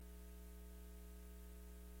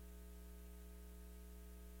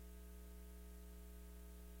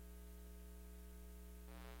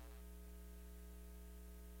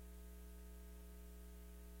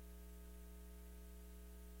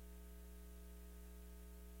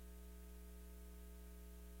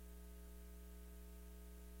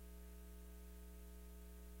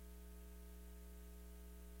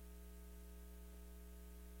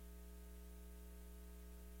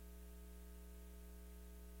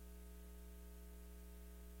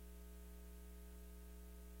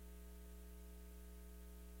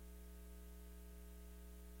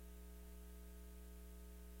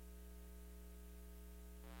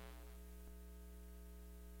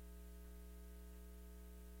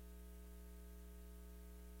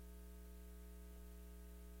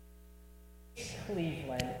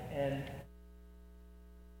Cleveland, and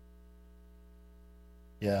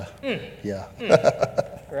Yeah.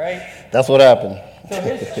 Right? That's what happened. So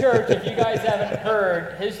his church, if you guys haven't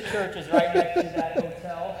heard, his church is right next to that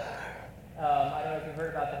hotel. I don't know if you've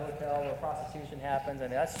heard about the hotel where prostitution happens,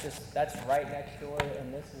 and that's right next door,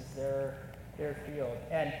 and this is their field.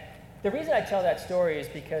 And the reason I tell that story is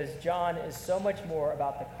because John is so much more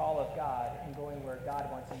about the call of God and going where God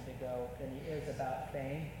wants him to go than he is about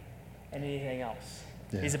fame and anything else.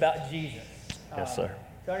 Yeah. He's about Jesus. Yes, sir.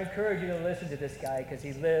 So I encourage you to listen to this guy because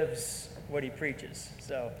he lives what he preaches.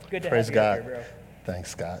 So good to Praise have you God. here, bro.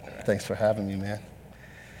 Thanks, Scott. Thanks for having me, man.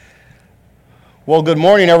 Well, good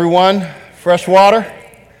morning, everyone. Freshwater.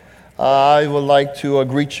 I would like to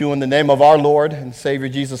greet you in the name of our Lord and Savior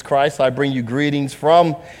Jesus Christ. I bring you greetings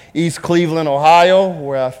from East Cleveland, Ohio.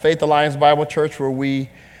 We're at Faith Alliance Bible Church, where we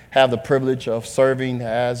have the privilege of serving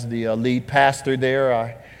as the lead pastor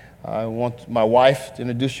there. I want my wife to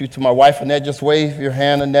introduce you to my wife, Annette. Just wave your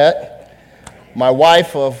hand, Annette. My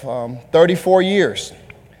wife of 34 years.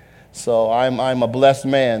 So I'm a blessed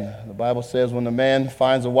man. The Bible says when a man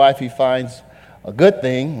finds a wife, he finds a good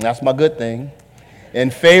thing. That's my good thing. In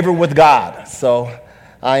favor with God. So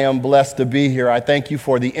I am blessed to be here. I thank you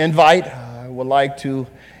for the invite. I would like to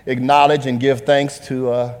acknowledge and give thanks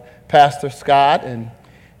to Pastor Scott and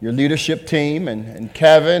your leadership team and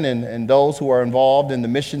Kevin and those who are involved in the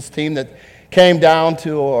missions team that came down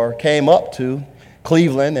to or came up to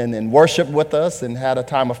Cleveland and worshiped with us and had a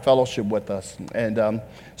time of fellowship with us. And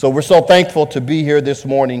so we're so thankful to be here this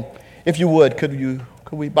morning. If you would, could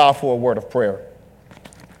we bow for a word of prayer?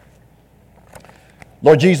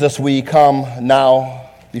 Lord Jesus, we come now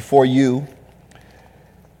before you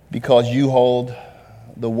because you hold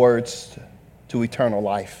the words to eternal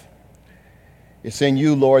life. It's in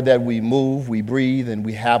you, Lord, that we move, we breathe, and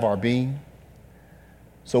we have our being.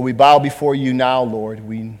 So we bow before you now, Lord.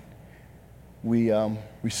 We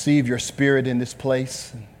receive your spirit in this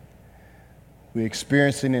place. We're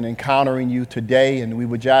experiencing and encountering you today, and we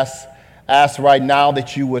would just ask right now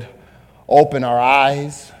that you would open our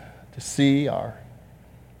eyes to see, our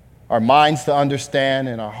minds to understand,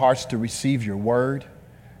 and our hearts to receive your word.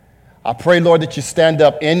 I pray, Lord, that you stand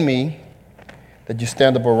up in me, that you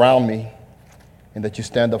stand up around me, and that you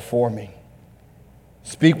stand up for me.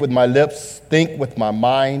 Speak with my lips, think with my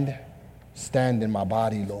mind, stand in my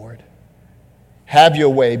body, Lord. Have your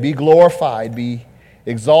way. Be glorified, be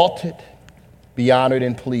exalted, be honored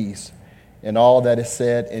and pleased in all that is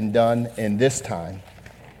said and done in this time.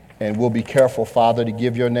 And we'll be careful, Father, to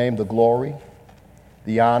give your name the glory,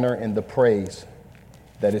 the honor, and the praise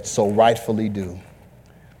that it's so rightfully due.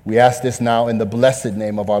 We ask this now in the blessed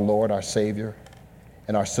name of our Lord, our Savior,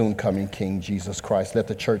 and our soon-coming King, Jesus Christ. Let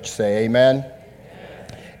the church say amen.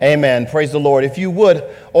 Amen. Praise the Lord. If you would,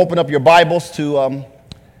 open up your Bibles to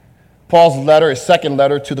Paul's letter, his second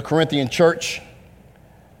letter to the Corinthian church.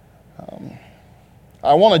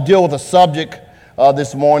 I want to deal with a subject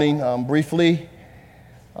this morning briefly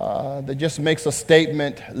that just makes a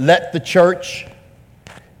statement: let the church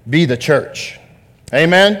be the church.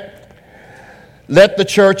 Amen? Let the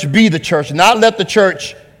church be the church. Not let the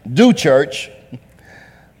church do church,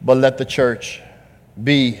 but let the church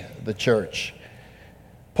be the church.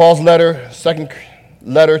 Paul's letter, second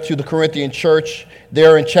letter to the Corinthian church,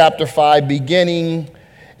 there in chapter 5, beginning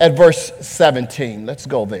at verse 17. Let's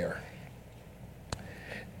go there.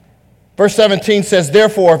 Verse 17 says,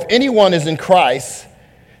 "Therefore, if anyone is in Christ,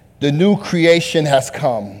 the new creation has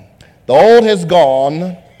come. The old has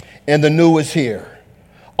gone, and the new is here.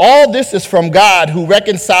 All this is from God, who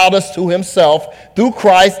reconciled us to himself through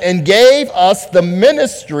Christ and gave us the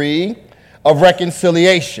ministry of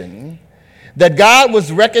reconciliation, that God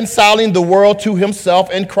was reconciling the world to himself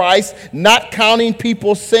in Christ, not counting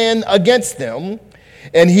people's sin against them,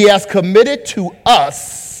 and he has committed to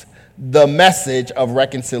us the message of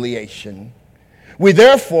reconciliation. We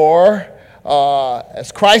therefore,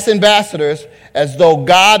 as Christ's ambassadors, as though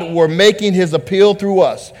God were making his appeal through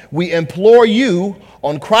us, we implore you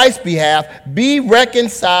on Christ's behalf, be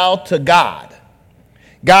reconciled to God.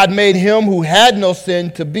 God made him who had no sin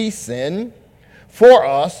to be sin for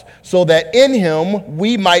us, so that in him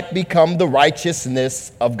we might become the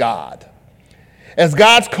righteousness of God. As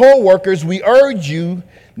God's co-workers, we urge you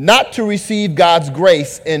not to receive God's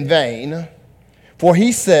grace in vain, for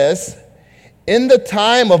he says, in the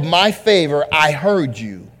time of my favor I heard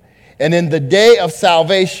you, and in the day of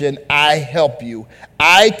salvation I help you.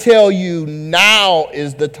 I tell you, now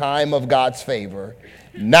is the time of God's favor.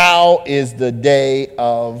 Now is the day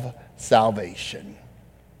of salvation."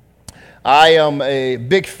 I am a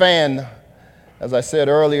big fan as I said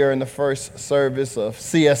earlier in the first service, of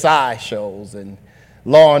CSI shows and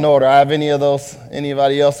Law and Order. I have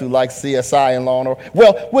anybody else who likes CSI and Law and Order?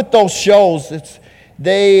 Well, with those shows,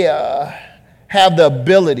 they have the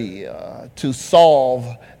ability to solve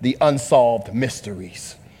the unsolved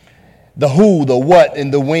mysteries. The who, the what,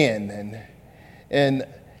 and the when. And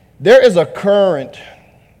there is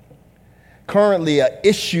currently an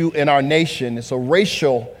issue in our nation. It's a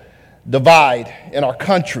racial divide in our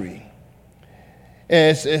country.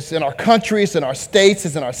 And it's in our country, it's in our states,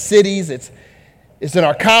 it's in our cities, it's in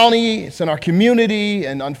our county, it's in our community,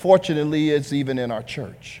 and unfortunately, it's even in our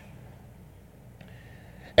church.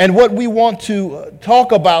 And what we want to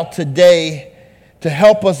talk about today to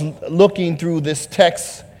help us looking through this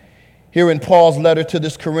text here in Paul's letter to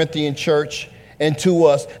this Corinthian church and to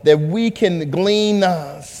us, that we can glean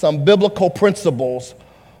some biblical principles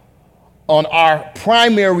on our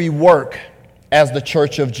primary work as the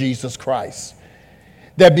Church of Jesus Christ.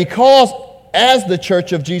 That because as the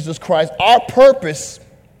Church of Jesus Christ, our purpose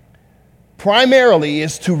primarily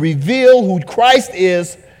is to reveal who Christ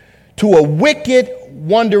is to a wicked,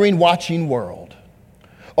 wondering, watching world.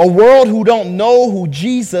 A world who don't know who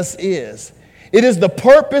Jesus is. It is the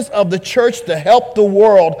purpose of the church to help the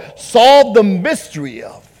world solve the mystery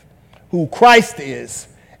of who Christ is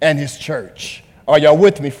and his church. Are y'all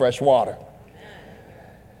with me, Freshwater?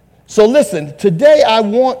 So listen, today I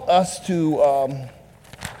want us to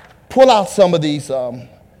pull out some of these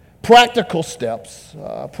practical steps,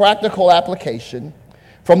 practical application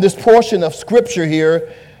from this portion of Scripture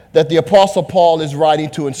here that the Apostle Paul is writing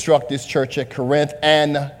to instruct this church at Corinth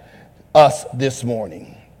and us this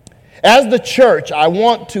morning. As the church, I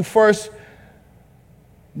want to first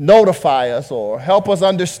notify us or help us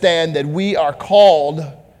understand that we are called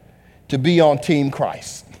to be on Team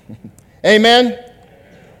Christ. Amen?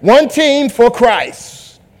 One team for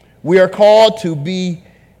Christ. We are called to be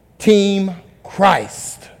Team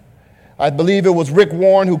Christ. I believe it was Rick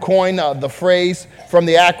Warren who coined the phrase from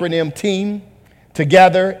the acronym TEAM,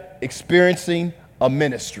 together experiencing a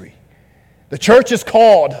ministry. The church is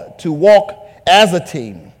called to walk as a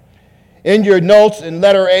team. In your notes in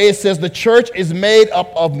letter A, it says the church is made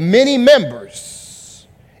up of many members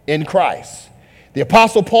in Christ. The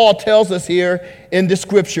Apostle Paul tells us here in the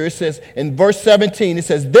scripture, it says in verse 17, it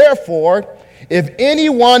says, therefore, if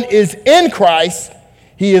anyone is in Christ,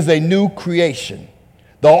 he is a new creation.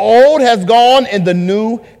 The old has gone and the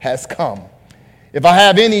new has come. If I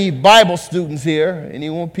have any Bible students here,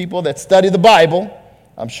 any people that study the Bible,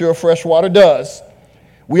 I'm sure Freshwater does,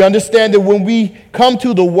 we understand that when we come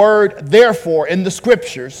to the word therefore in the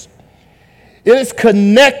scriptures, it is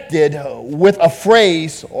connected with a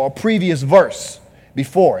phrase or a previous verse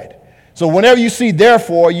before it. So whenever you see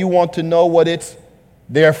therefore, you want to know what it's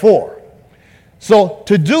there for. So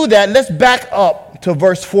to do that, let's back up to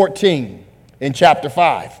verse 14 in chapter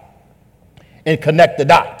 5 and connect the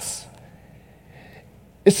dots.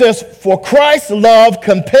 It says, for Christ's love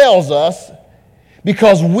compels us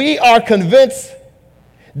because we are convinced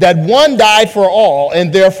that one died for all,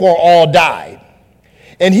 and therefore all died.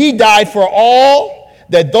 And he died for all,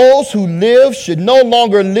 that those who live should no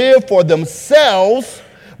longer live for themselves,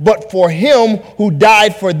 but for him who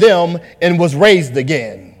died for them and was raised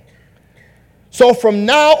again. So from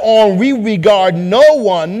now on, we regard no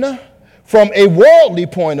one from a worldly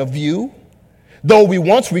point of view, though we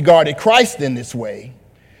once regarded Christ in this way.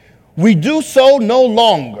 We do so no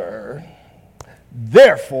longer.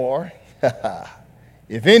 Therefore,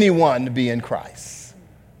 if anyone be in Christ,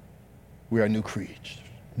 we are new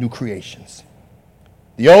creations.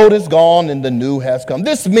 The old is gone and the new has come.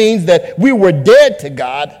 This means that we were dead to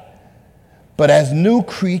God, but as new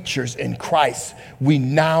creatures in Christ, we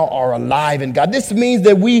now are alive in God. This means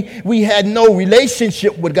that we had no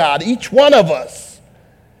relationship with God, each one of us.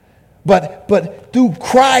 But through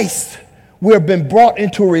Christ, we have been brought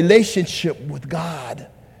into a relationship with God.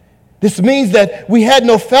 This means that we had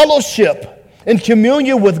no fellowship in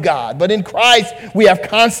communion with God, but in Christ we have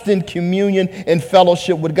constant communion and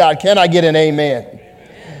fellowship with God. Can I get an amen?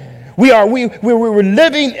 We were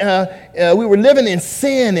living in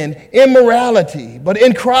sin and immorality, but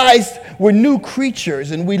in Christ we're new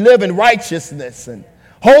creatures and we live in righteousness and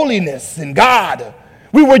holiness in God.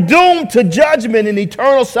 We were doomed to judgment and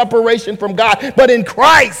eternal separation from God, but in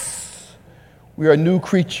Christ we are new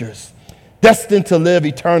creatures, destined to live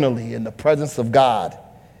eternally in the presence of God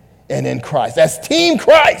and in Christ. As Team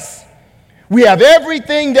Christ, we have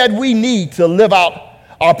everything that we need to live out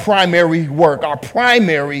our primary work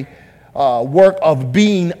of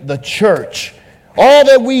being the church. All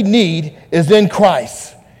that we need is in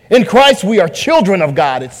Christ. In Christ, we are children of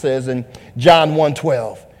God, it says in John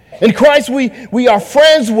 1:12. In Christ, we are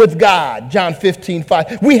friends with God, John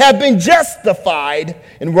 15:5. We have been justified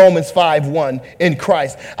in Romans 5:1 in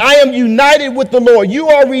Christ. I am united with the Lord. You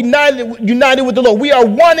are united with the Lord. We are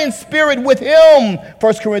one in spirit with him,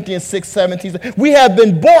 1 Corinthians 6:17. We have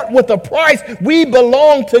been bought with a price. We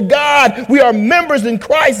belong to God. We are members in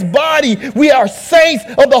Christ's body. We are saints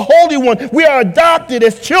of the Holy One. We are adopted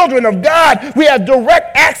as children of God. We have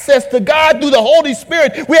direct access to God through the Holy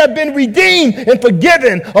Spirit. We have been redeemed and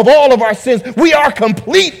forgiven of all of our sins. We are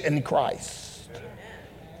complete in Christ.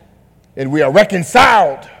 And we are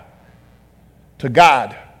reconciled to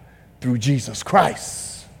God through Jesus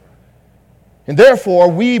Christ. And therefore,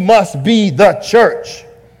 we must be the church.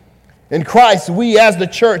 In Christ, we as the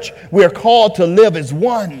church, we are called to live as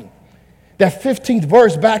one. That 15th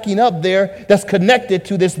verse backing up there that's connected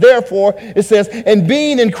to this, therefore, it says, and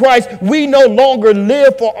being in Christ, we no longer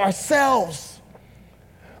live for ourselves,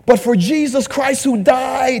 but for Jesus Christ who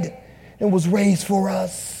died and was raised for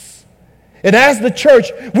us. And as the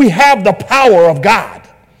church, we have the power of God.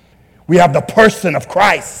 We have the person of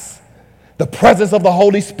Christ, the presence of the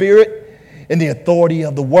Holy Spirit, and the authority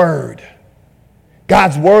of the Word.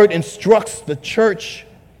 God's Word instructs the church,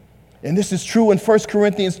 and this is true in 1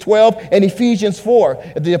 Corinthians 12 and Ephesians 4.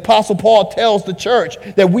 The Apostle Paul tells the church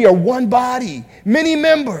that we are one body, many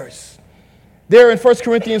members. There in 1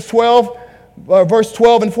 Corinthians 12, verse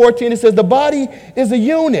 12 and 14, it says, the body is a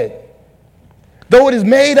unit, though it is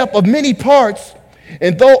made up of many parts,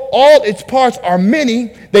 and though all its parts are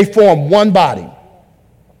many, they form one body.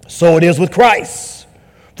 So it is with Christ.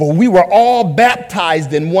 For we were all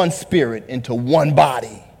baptized in one spirit into one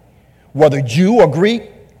body, whether Jew or Greek,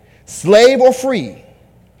 slave or free,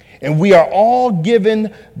 and we are all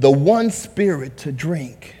given the one spirit to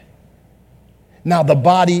drink. Now the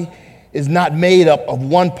body is not made up of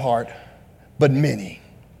one part, but many.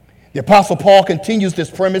 The Apostle Paul continues this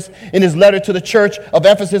premise in his letter to the church of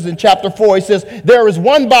Ephesus in chapter 4. He says, there is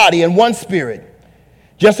one body and one spirit,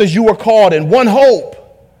 just as you were called in one hope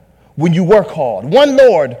when you were called, one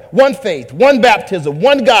Lord, one faith, one baptism,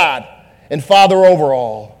 one God and Father over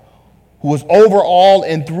all, who is over all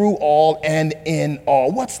and through all and in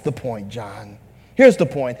all. What's the point, John? Here's the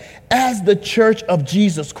point. As the church of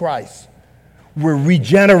Jesus Christ, we're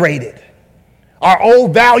regenerated. Our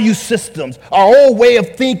old value systems, our old way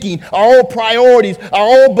of thinking, our old priorities, our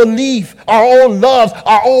old belief, our old loves,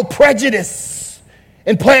 our old prejudice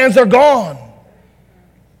and plans are gone.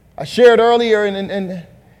 I shared earlier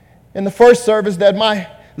in the first service that my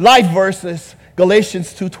life verse is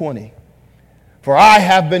Galatians 2:20. For I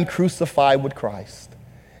have been crucified with Christ,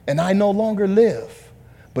 and I no longer live,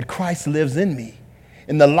 but Christ lives in me.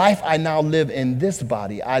 In the life I now live in this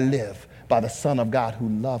body, I live by the Son of God who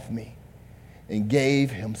loved me and gave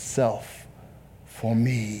himself for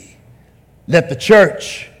me. Let the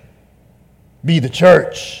church be the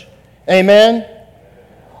church. Amen?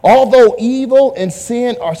 Although evil and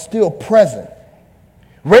sin are still present,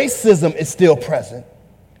 racism is still present,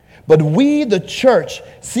 but we, the church,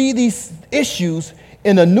 see these issues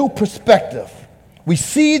in a new perspective. We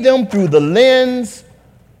see them through the lens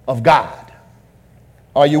of God.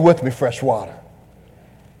 Are you with me, Freshwater?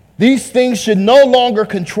 These things should no longer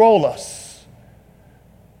control us.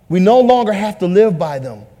 We no longer have to live by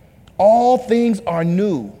them. All things are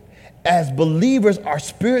new. As believers, our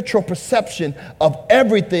spiritual perception of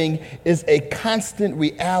everything is a constant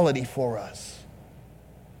reality for us.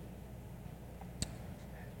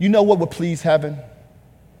 You know what would please heaven?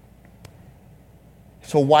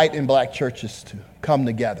 For white and black churches to come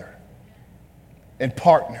together and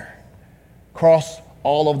partner, cross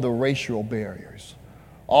all of the racial barriers,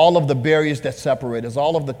 all of the barriers that separate us,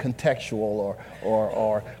 all of the contextual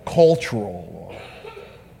or cultural or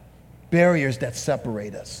barriers that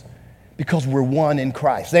separate us, because we're one in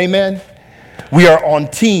Christ. Amen? We are on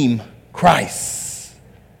team Christ.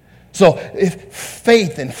 So if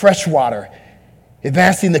faith and Freshwater,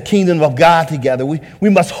 advancing the kingdom of God together, we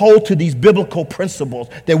must hold to these biblical principles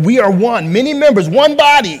that we are one, many members, one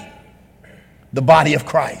body, the body of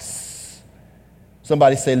Christ.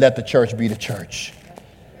 Somebody say, let the church be the church.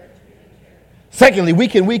 Secondly, we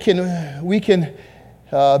can be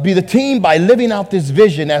the team by living out this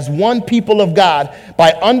vision as one people of God,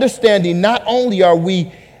 by understanding not only are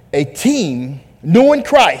we a team new in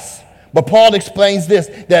Christ, but Paul explains this,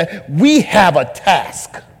 that we have a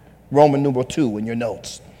task. Roman numeral 2 in your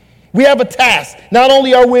notes. We have a task. Not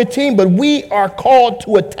only are we a team, but we are called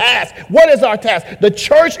to a task. What is our task? The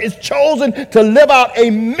church is chosen to live out a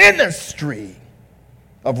ministry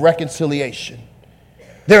of reconciliation.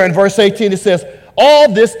 There in verse 18 it says,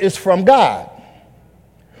 all this is from God,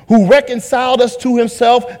 who reconciled us to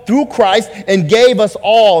himself through Christ and gave us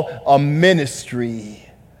all a ministry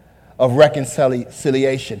of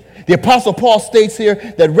reconciliation. The Apostle Paul states here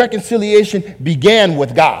that reconciliation began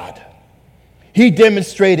with God. He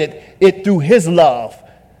demonstrated it through his love.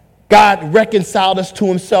 God reconciled us to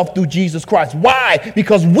himself through Jesus Christ. Why?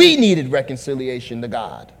 Because we needed reconciliation to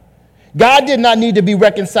God. God did not need to be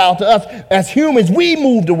reconciled to us. As humans, we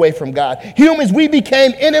moved away from God. Humans, we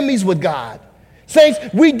became enemies with God. Saints,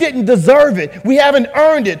 we didn't deserve it. We haven't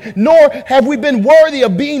earned it, nor have we been worthy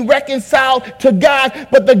of being reconciled to God.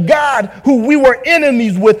 But the God who we were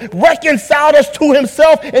enemies with reconciled us to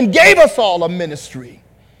himself and gave us all a ministry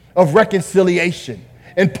of reconciliation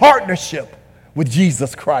and partnership with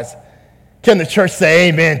Jesus Christ. Can the church say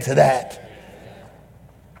amen to that?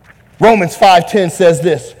 Romans 5:10 says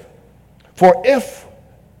this, for if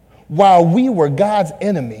while we were God's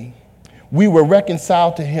enemy, we were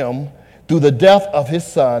reconciled to him through the death of his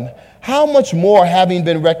son, how much more, having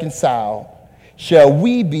been reconciled, shall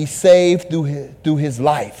we be saved through his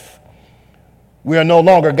life? We are no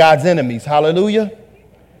longer God's enemies. Hallelujah.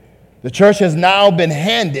 The church has now been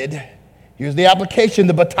handed, here's the application,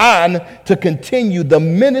 the baton to continue the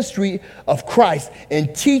ministry of Christ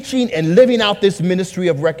in teaching and living out this ministry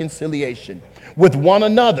of reconciliation with one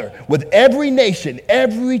another, with every nation,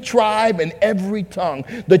 every tribe, and every tongue.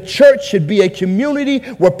 The church should be a community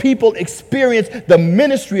where people experience the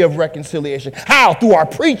ministry of reconciliation. How? Through our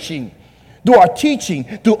preaching, through our teaching,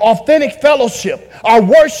 through authentic fellowship, our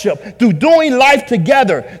worship, through doing life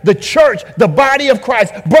together. The church, the body of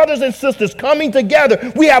Christ, brothers and sisters coming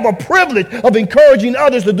together. We have a privilege of encouraging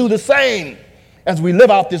others to do the same as we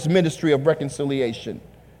live out this ministry of reconciliation.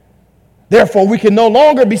 Therefore, we can no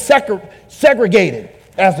longer be segregated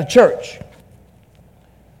as the church.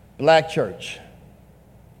 Black church,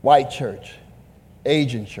 white church,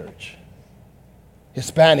 Asian church,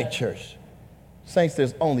 Hispanic church. Saints,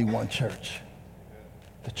 there's only one church,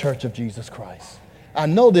 the Church of Jesus Christ. I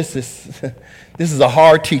know this is a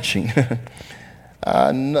hard teaching.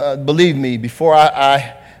 Believe me, before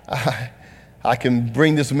I can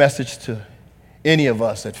bring this message to any of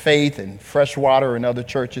us at Faith and Freshwater and other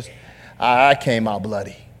churches, I came out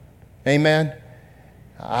bloody. Amen.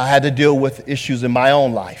 I had to deal with issues in my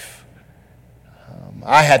own life.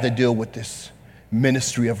 I had to deal with this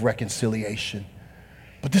ministry of reconciliation.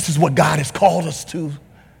 But this is what God has called us to.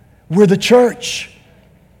 We're the church.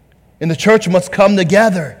 And the church must come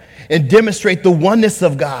together and demonstrate the oneness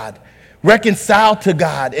of God, reconciled to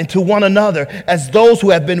God and to one another as those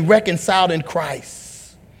who have been reconciled in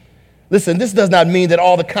Christ. Listen, this does not mean that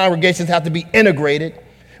all the congregations have to be integrated.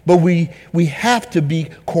 But we have to be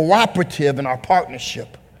cooperative in our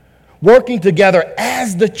partnership, working together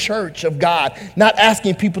as the church of God, not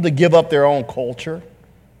asking people to give up their own culture.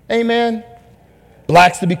 Amen.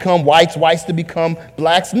 Blacks to become whites, whites to become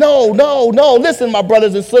blacks. No. Listen, my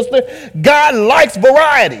brothers and sisters, God likes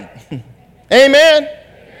variety. Amen.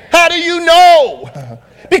 How do you know?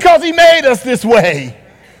 Because he made us this way.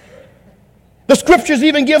 The scriptures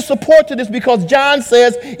even give support to this because John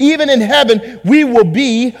says, even in heaven, we will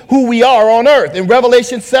be who we are on earth. In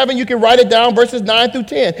Revelation 7, you can write it down, verses 9 through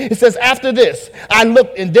 10. It says, after this, I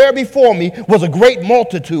looked, and there before me was a great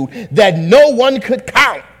multitude that no one could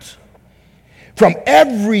count, from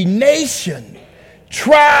every nation,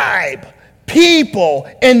 tribe, people,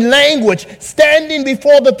 and language, standing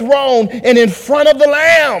before the throne and in front of the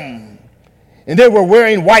Lamb. And they were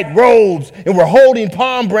wearing white robes and were holding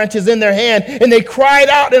palm branches in their hand. And they cried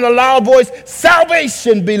out in a loud voice,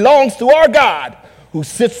 salvation belongs to our God who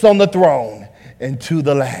sits on the throne and to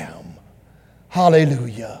the Lamb.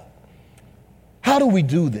 Hallelujah. How do we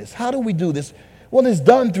do this? How do we do this? Well, it's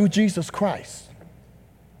done through Jesus Christ.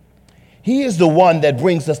 He is the one that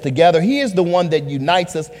brings us together. He is the one that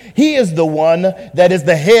unites us. He is the one that is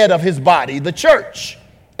the head of his body, the church.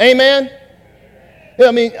 Amen.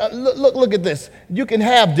 I mean, look at this. You can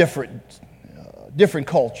have different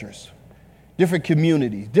cultures, different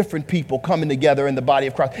communities, different people coming together in the body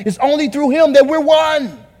of Christ. It's only through him that we're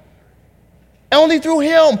one. Only through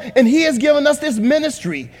him. And he has given us this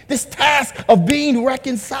ministry, this task of being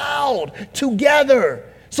reconciled together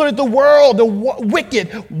so that the world, the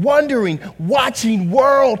wicked, wondering, watching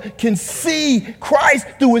world can see Christ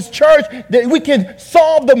through his church, that we can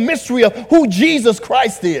solve the mystery of who Jesus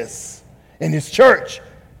Christ is. In his church,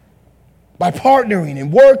 by partnering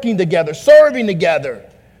and working together, serving together,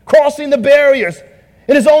 crossing the barriers.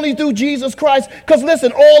 It is only through Jesus Christ. Because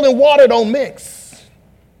listen, oil and water don't mix.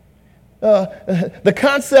 The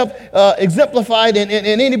concept exemplified in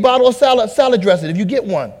any bottle of salad dressing, if you get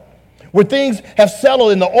one, where things have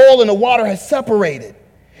settled and the oil and the water has separated.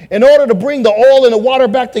 In order to bring the oil and the water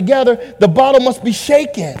back together, the bottle must be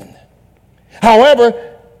shaken.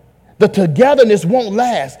 However, the togetherness won't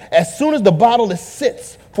last. As soon as the bottle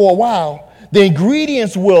sits for a while, the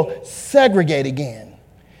ingredients will segregate again.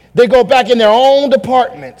 They go back in their own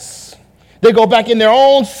departments. They go back in their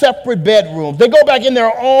own separate bedrooms. They go back in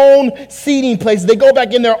their own seating places. They go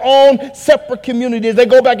back in their own separate communities. They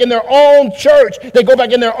go back in their own church. They go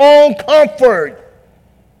back in their own comfort.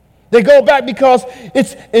 They go back because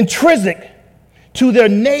it's intrinsic to their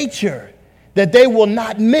nature that they will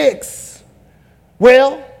not mix.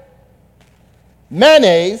 Well,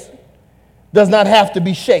 mayonnaise does not have to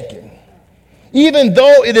be shaken, even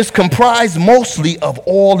though it is comprised mostly of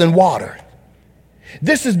oil and water.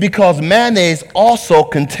 This is because mayonnaise also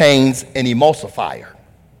contains an emulsifier,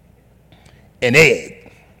 an egg.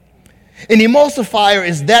 An emulsifier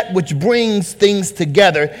is that which brings things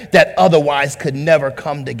together that otherwise could never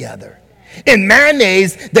come together. In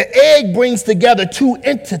mayonnaise, the egg brings together two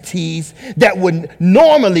entities that wouldn't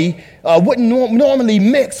normally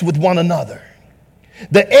mix with one another.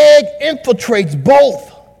 The egg infiltrates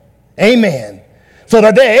both, amen, so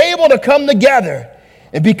that they're able to come together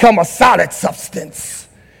and become a solid substance.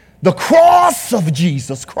 The cross of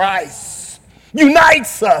Jesus Christ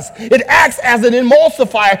unites us. It acts as an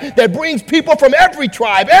emulsifier that brings people from every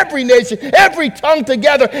tribe, every nation, every tongue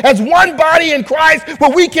together as one body in Christ, where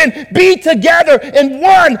we can be together in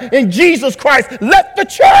one in Jesus Christ. Let the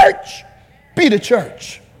church be the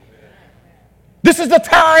church. This is the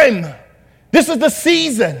time. This is the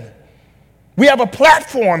season. We have a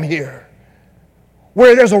platform here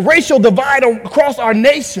where there's a racial divide across our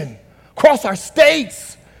nation, across our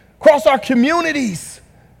states, across our communities,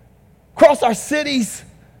 across our cities.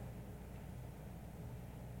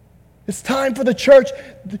 It's time for the church.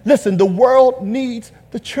 Listen, the world needs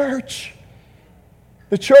the church.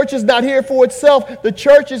 The church is not here for itself. The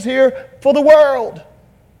church is here for the world.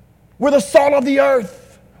 We're the salt of the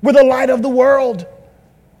earth. We're the light of the world.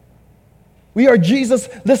 We are Jesus.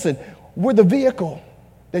 Listen, we're the vehicle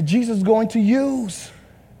that Jesus is going to use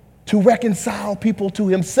to reconcile people to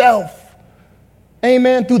himself.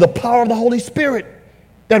 Amen. Through the power of the Holy Spirit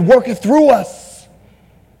that worketh through us.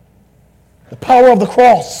 The power of the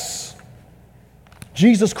cross.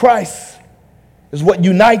 Jesus Christ is what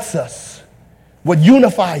unites us, what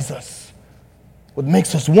unifies us, what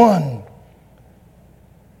makes us one.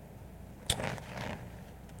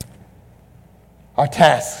 Our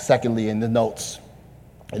task, secondly, in the notes,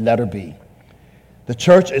 in letter B. The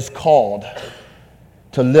church is called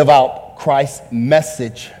to live out Christ's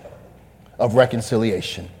message of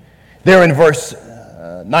reconciliation. There in verse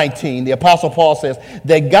 19, the Apostle Paul says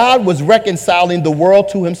that God was reconciling the world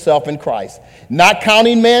to himself in Christ, not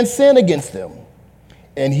counting man's sin against them.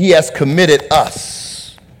 And he has committed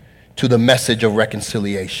us to the message of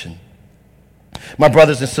reconciliation. My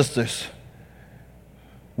brothers and sisters,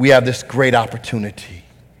 we have this great opportunity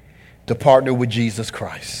to partner with Jesus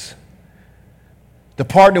Christ, to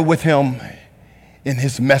partner with him in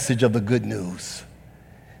his message of the good news,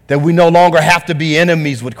 that we no longer have to be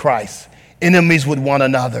enemies with Christ, enemies with one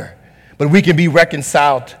another, but we can be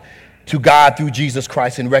reconciled to God through Jesus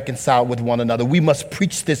Christ and reconciled with one another. We must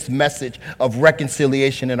preach this message of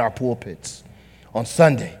reconciliation in our pulpits on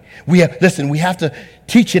Sunday. We have to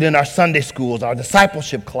teach it in our Sunday schools, our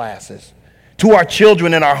discipleship classes, to our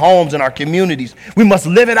children in our homes and our communities. We must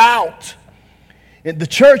live it out. If the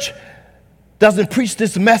church doesn't preach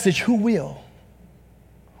this message, who will?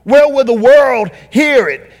 Where will the world hear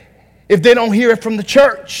it if they don't hear it from the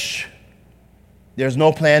church? There's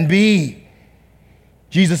no plan B.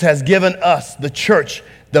 Jesus has given us, the church,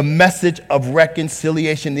 the message of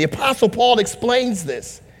reconciliation. The Apostle Paul explains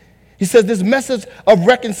this. He says this message of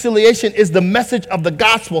reconciliation is the message of the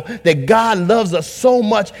gospel, that God loves us so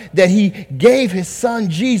much that he gave his son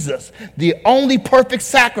Jesus, the only perfect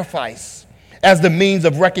sacrifice, as the means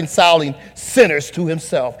of reconciling sinners to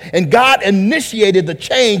himself. And God initiated the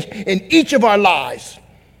change in each of our lives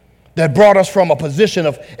that brought us from a position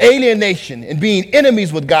of alienation and being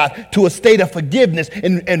enemies with God to a state of forgiveness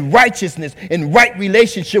and righteousness and right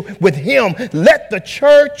relationship with him. Let the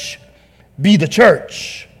church be the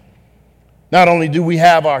church. Not only do we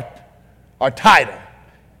have our title,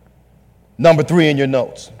 number 3 in your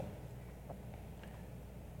notes.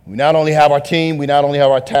 We not only have our team, we not only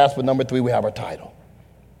have our task, but number 3, we have our title.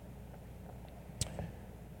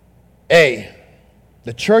 A,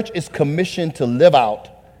 the church is commissioned to live out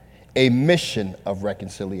a mission of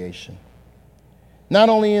reconciliation. Not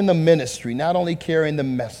only in the ministry, not only carrying the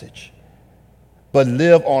message, but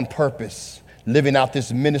live on purpose, living out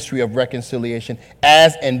this ministry of reconciliation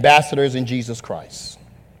as ambassadors in Jesus Christ.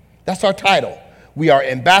 That's our title. We are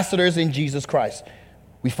ambassadors in Jesus Christ.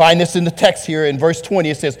 We find this in the text here in verse 20.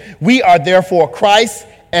 It says, we are therefore Christ's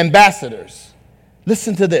ambassadors.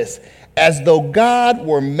 Listen to this. As though God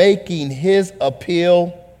were making his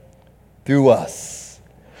appeal through us.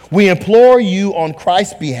 We implore you on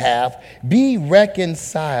Christ's behalf, be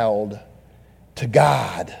reconciled to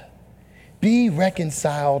God. Be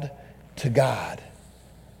reconciled to God.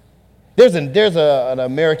 There's an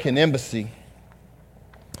American embassy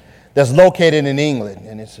that's located in England,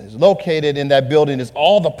 and it's located in that building is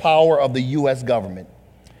all the power of the U.S. government.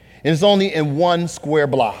 And it's only in one square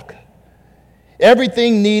block.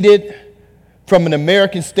 Everything needed from an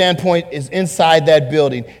American standpoint is inside that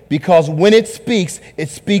building, because when it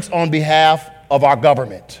speaks on behalf of our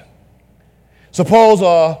government. Suppose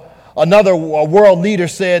another world leader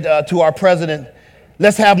said to our president,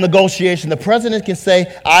 let's have negotiation. The president can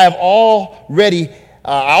say, I already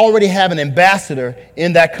have an ambassador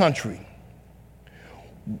in that country.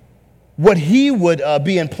 What he would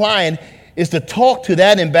be implying is to talk to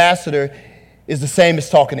that ambassador is the same as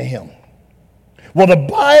talking to him. Well, the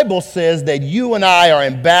Bible says that you and I are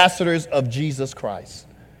ambassadors of Jesus Christ.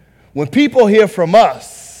 When people hear from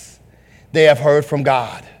us, they have heard from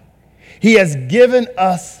God. He has given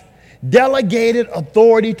us delegated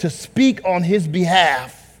authority to speak on his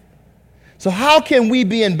behalf. So how can we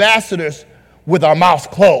be ambassadors with our mouths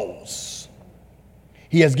closed?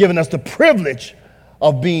 He has given us the privilege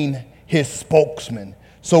of being his spokesman.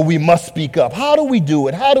 So we must speak up. How do we do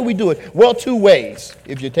it? How do we do it? Well, two ways,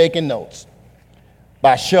 if you're taking notes.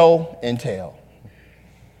 By show and tell.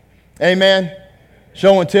 Amen.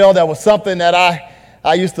 Show and tell, that was something that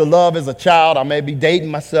I used to love as a child. I may be dating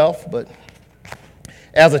myself, but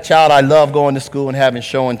as a child, I loved going to school and having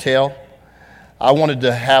show and tell. I wanted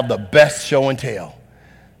to have the best show and tell.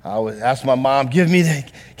 I would ask my mom,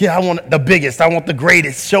 I want the biggest, I want the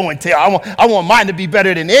greatest show and tell. I want mine to be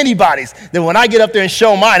better than anybody's. Then when I get up there and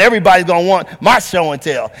show mine, everybody's going to want my show and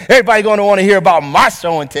tell. Everybody's going to want to hear about my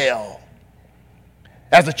show and tell.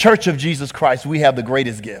 As a church of Jesus Christ, we have the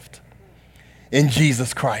greatest gift in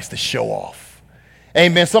Jesus Christ to show off.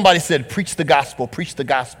 Amen. Somebody said, preach the gospel, preach the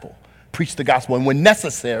gospel, preach the gospel. And when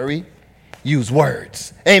necessary, use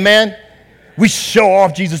words. Amen. We show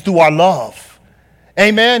off Jesus through our love.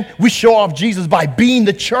 Amen. We show off Jesus by being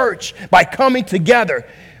the church, by coming together.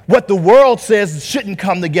 What the world says shouldn't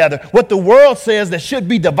come together. What the world says that should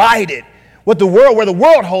be divided. Where the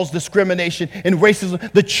world holds discrimination and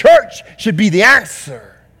racism, the church should be the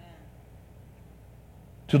answer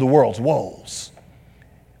to the world's woes.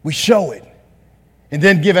 We show it. And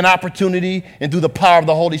then give an opportunity, and through the power of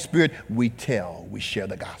the Holy Spirit, we share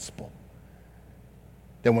the gospel.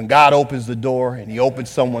 That when God opens the door and he opens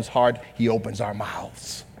someone's heart, he opens our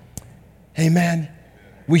mouths. Amen.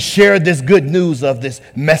 We share this good news of this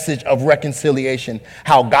message of reconciliation,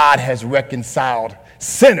 how God has reconciled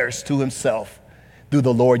sinners to himself through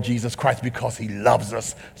the Lord Jesus Christ because he loves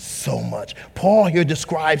us so much. Paul here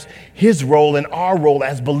describes his role and our role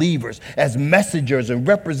as believers, as messengers and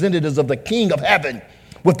representatives of the King of heaven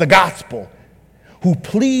with the gospel, who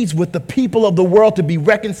pleads with the people of the world to be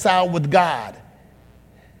reconciled with God.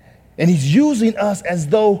 And he's using us as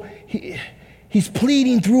though he's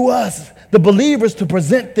pleading through us, the believers, to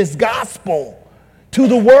present this gospel to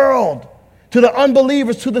the world, to the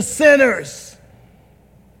unbelievers, to the sinners.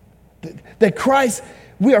 That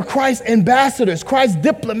we are Christ's ambassadors, Christ's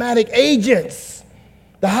diplomatic agents,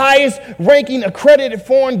 the highest ranking accredited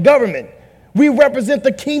foreign government. We represent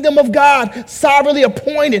the kingdom of God, sovereignly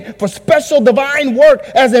appointed for special divine work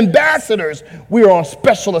as ambassadors. We are on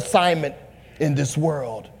special assignment in this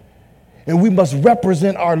world. And we must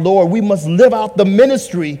represent our Lord. We must live out the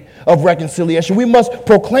ministry of reconciliation. We must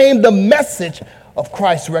proclaim the message of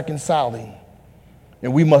Christ reconciling.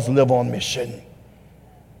 And we must live on mission.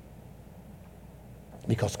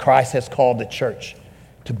 Because Christ has called the church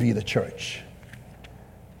to be the church.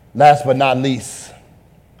 Last but not least,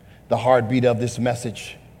 the heartbeat of this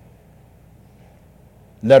message.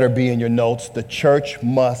 Let her be in your notes. The church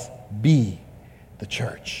must be the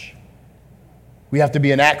church. We have to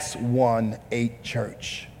be an Acts 1:8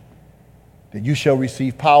 church. That you shall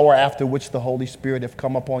receive power after which the Holy Spirit hath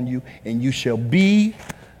come upon you, and you shall be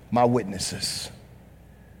my witnesses.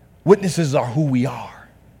 Witnesses are who we are.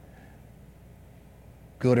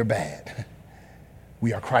 Good or bad.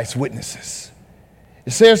 We are Christ's witnesses.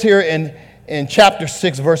 It says here in chapter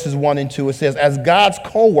 6, verses 1 and 2, it says, as God's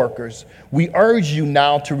co-workers, we urge you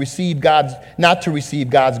now to not to receive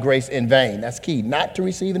God's grace in vain. That's key, not to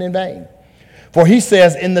receive it in vain. For he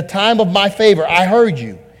says, in the time of my favor, I heard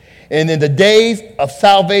you. And in the days of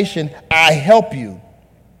salvation, I help you.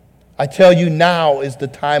 I tell you, now is the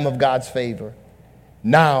time of God's favor.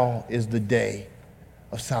 Now is the day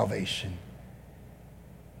of salvation.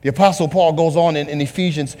 The Apostle Paul goes on in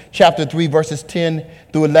Ephesians chapter 3, verses 10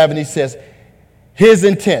 through 11. He says, his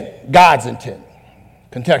intent, God's intent,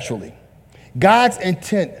 contextually, God's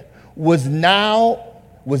intent was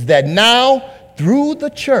that now through the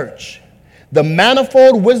church, the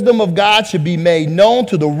manifold wisdom of God should be made known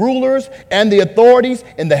to the rulers and the authorities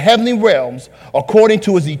in the heavenly realms according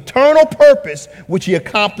to his eternal purpose, which he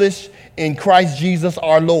accomplished in Christ Jesus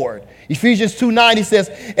our Lord. Ephesians 2:9, he says,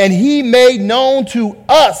 and he made known to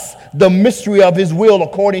us the mystery of his will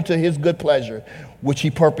according to his good pleasure, which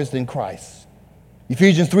he purposed in Christ.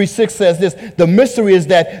 Ephesians 3:6 says this, the mystery is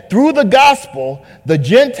that through the gospel, the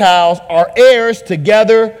Gentiles are heirs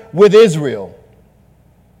together with Israel.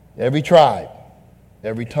 Every tribe,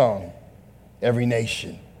 every tongue, every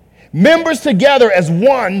nation. Members together as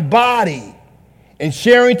one body and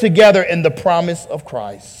sharing together in the promise of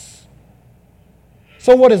Christ.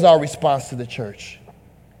 So what is our response to the church,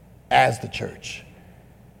 as the church?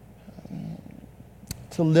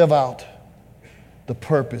 To live out the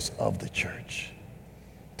purpose of the church.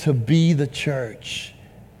 To be the church.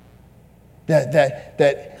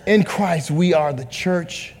 That in Christ we are the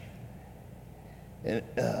church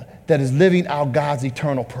that is living out God's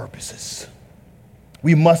eternal purposes.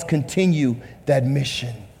 We must continue that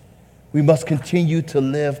mission. We must continue to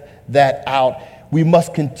live that out. We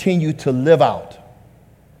must continue to live out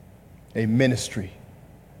a ministry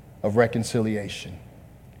of reconciliation,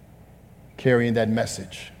 carrying that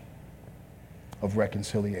message of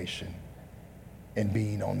reconciliation and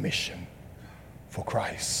being on mission for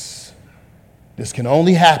Christ. This can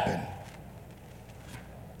only happen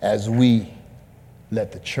as we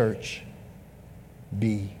let the church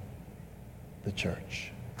be the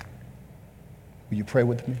church. Will you pray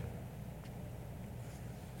with me?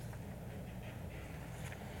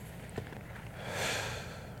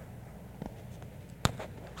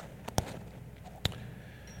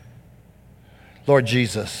 Lord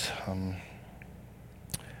Jesus,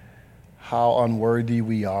 how unworthy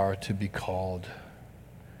we are to be called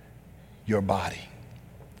your body.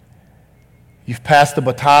 You've passed the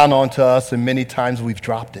baton on to us, and many times we've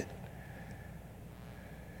dropped it.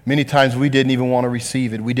 Many times we didn't even want to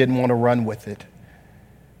receive it. We didn't want to run with it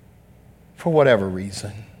for whatever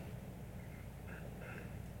reason.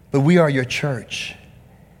 But we are your church.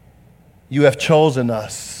 You have chosen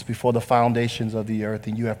us before the foundations of the earth,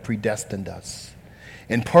 and you have predestined us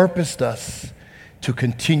and purposed us to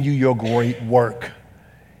continue your great work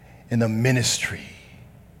in the ministry,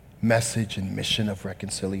 message, and mission of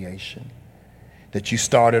reconciliation that you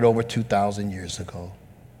started over 2,000 years ago.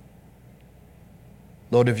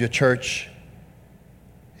 Lord, of your church,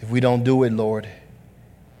 if we don't do it, Lord,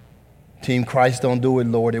 Team Christ don't do it,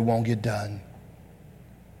 Lord, it won't get done.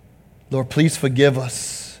 Lord, please forgive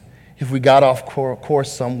us if we got off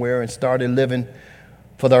course somewhere and started living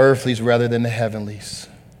for the earthlies rather than the heavenlies.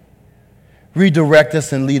 Redirect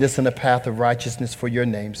us and lead us in the path of righteousness for your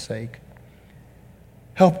name's sake.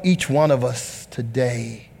 Help each one of us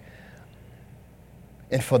today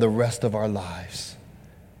and for the rest of our lives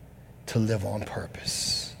to live on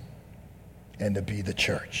purpose and to be the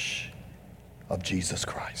church of Jesus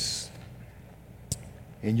Christ.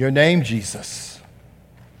 In your name, Jesus,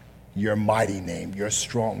 your mighty name, your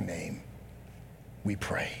strong name, we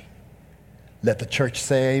pray. Let the church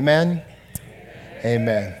say amen. Amen.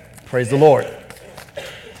 Amen. Praise the Lord.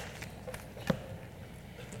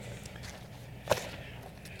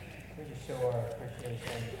 We just show our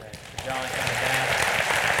appreciation for John coming back.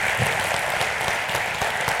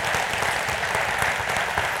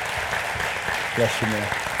 Bless you, man.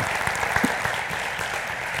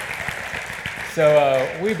 So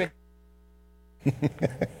we've been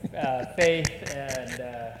Faith and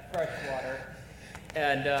Freshwater,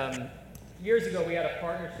 and years ago we had a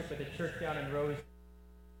partnership with a church down in Rose.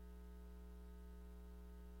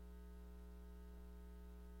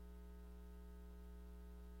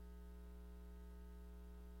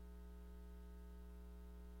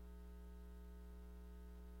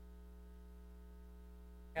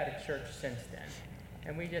 Had a church since then,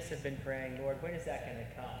 and we just have been praying, Lord, when is that going to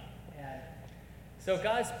come? And so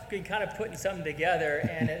God's been kind of putting something together,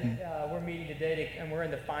 and we're meeting today, and we're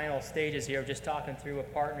in the final stages here of just talking through a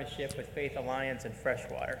partnership with Faith Alliance and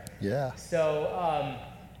Freshwater. Yeah. So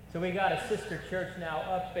we got a sister church now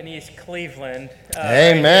up in East Cleveland.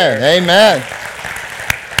 Amen. Right. Amen.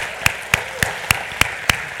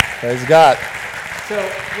 Praise God. So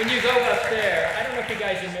when you go up there, I don't know if you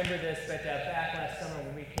guys remember this, but back last summer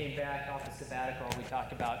when we came back off the sabbatical, we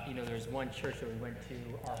talked about, there was one church that we went to,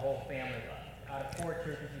 our whole family left. Out of 4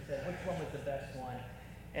 churches, we said, which one was the best one?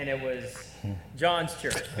 and it was John's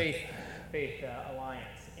church, Faith Alliance,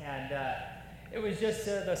 and it was just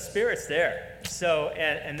the Spirit's there. So,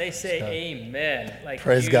 and they say amen. Like,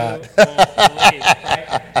 praise God. Won't believe,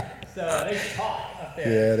 right? So they talk up there.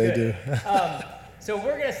 Yeah, they do. So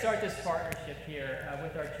we're going to start this partnership here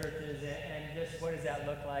with our churches, and just what does that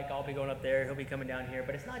look like? I'll be going up there. He'll be coming down here.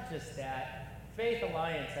 But it's not just that. Faith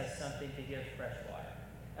Alliance has something to give Freshwater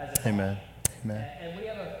as a Amen. Amen. And we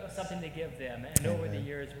have something to give them. And over the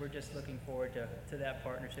years, we're just looking forward to that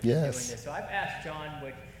partnership Yes. and doing this. So I've asked John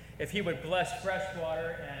if he would bless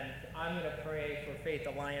Freshwater, and I'm going to pray for Faith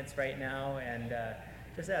Alliance right now, and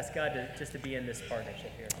just ask God to be in this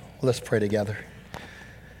partnership here. Let's pray together.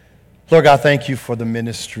 Lord God, thank you for the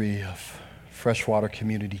ministry of Freshwater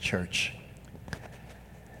Community Church.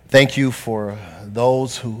 Thank you for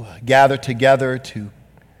those who gather together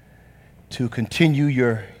to continue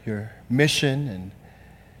your mission and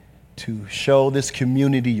to show this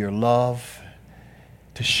community your love,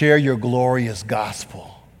 to share your glorious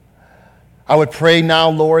gospel. I would pray now,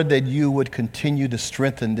 Lord, that you would continue to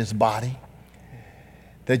strengthen this body,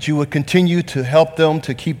 that you would continue to help them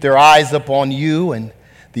to keep their eyes upon you and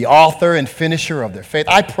the author and finisher of their faith.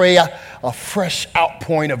 I pray a fresh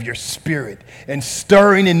outpouring of your Spirit and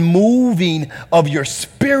stirring and moving of your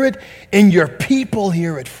Spirit in your people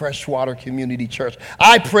here at Freshwater Community Church.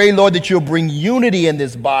 I pray, Lord, that you'll bring unity in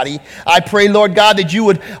this body. I pray, Lord God, that you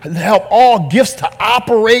would help all gifts to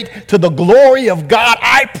operate to the glory of God.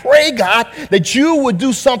 I pray, God, that you would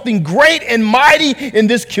do something great and mighty in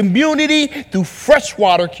this community through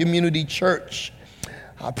Freshwater Community Church.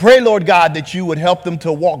 I pray, Lord God, that you would help them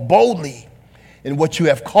to walk boldly in what you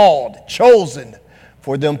have called, chosen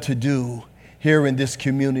for them to do here in this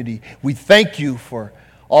community. We thank you for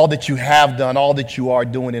all that you have done, all that you are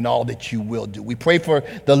doing, and all that you will do. We pray for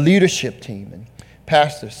the leadership team and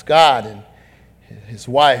Pastor Scott and his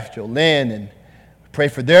wife, Jolene, and pray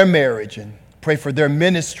for their marriage and pray for their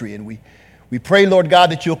ministry. And we pray, Lord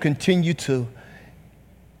God, that you'll continue to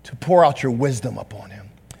pour out your wisdom upon him.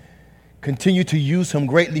 Continue to use him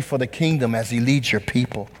greatly for the kingdom as he leads your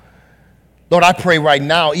people. Lord, I pray right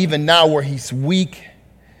now, even now where he's weak,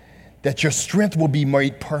 that your strength will be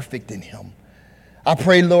made perfect in him. I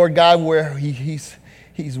pray, Lord God, where he's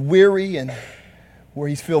weary and where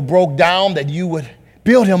he's feel broke down, that you would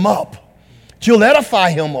build him up. That you'll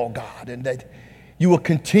edify him, oh God, and that you will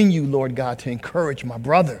continue, Lord God, to encourage my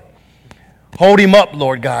brother. Hold him up,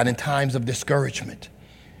 Lord God, in times of discouragement.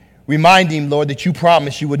 Remind him, Lord, that you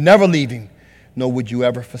promised you would never leave him, nor would you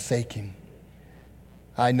ever forsake him.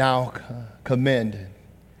 I now commit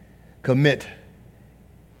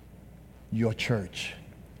your church,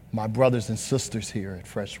 my brothers and sisters here at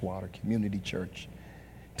Freshwater Community Church,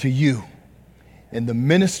 to you in the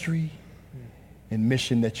ministry and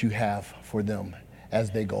mission that you have for them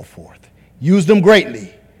as they go forth. Use them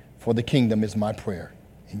greatly for the kingdom is my prayer.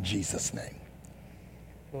 In Jesus' name.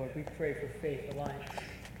 Lord, we pray for Faith Alliance.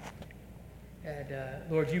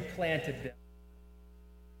 And Lord, you planted them.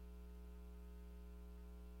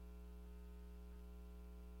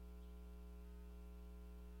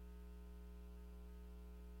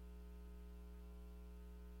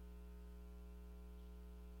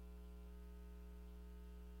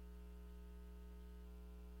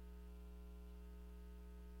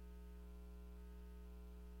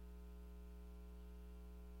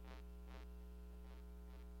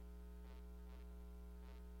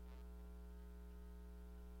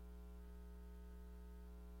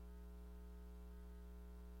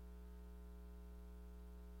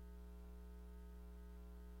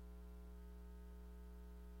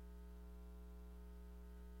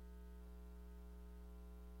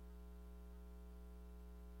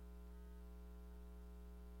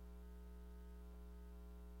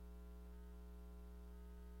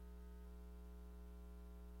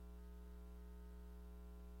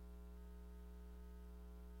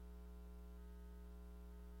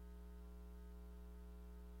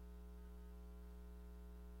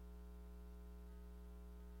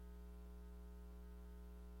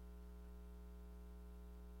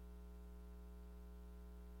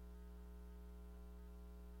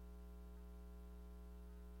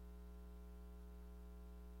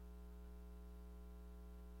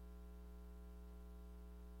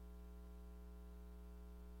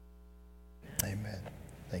 Amen.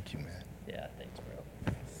 Thank you, man. Yeah, thanks,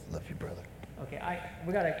 bro. Love you, brother. Okay,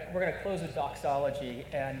 we're gonna close with doxology,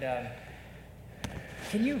 and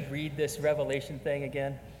can you read this Revelation thing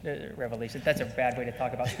again? Revelation. That's a bad way to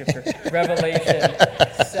talk about Scripture. Revelation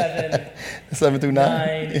 7 through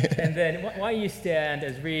 9. And then why don't you stand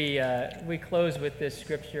as we close with this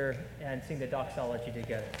Scripture and sing the doxology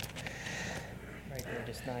together. Right. right there,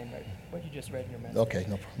 just 9, right? What you just read in your message. Okay,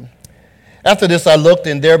 no problem. After this I looked,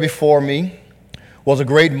 and there before me was a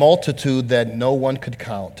great multitude that no one could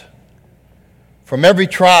count, from every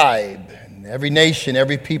tribe, and every nation,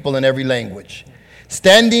 every people, and every language,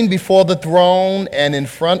 standing before the throne and in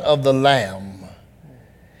front of the Lamb.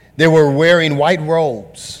 They were wearing white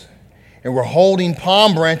robes and were holding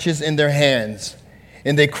palm branches in their hands.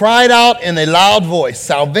 And they cried out in a loud voice,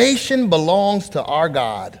 "Salvation belongs to our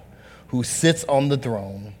God who sits on the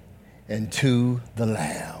throne and to the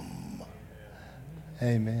Lamb."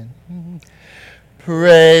 Amen.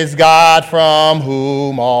 Praise God from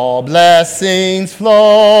whom all blessings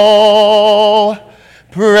flow.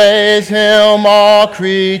 Praise him, all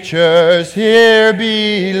creatures here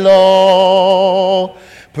below.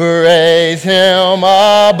 Praise him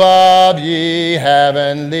above, ye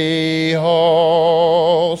heavenly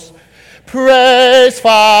hosts. Praise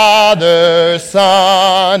Father,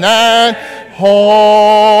 Son, and Holy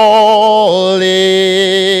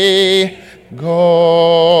Ghost.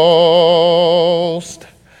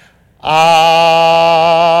 Amen.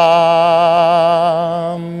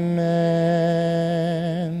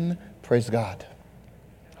 Praise God.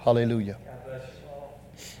 Hallelujah.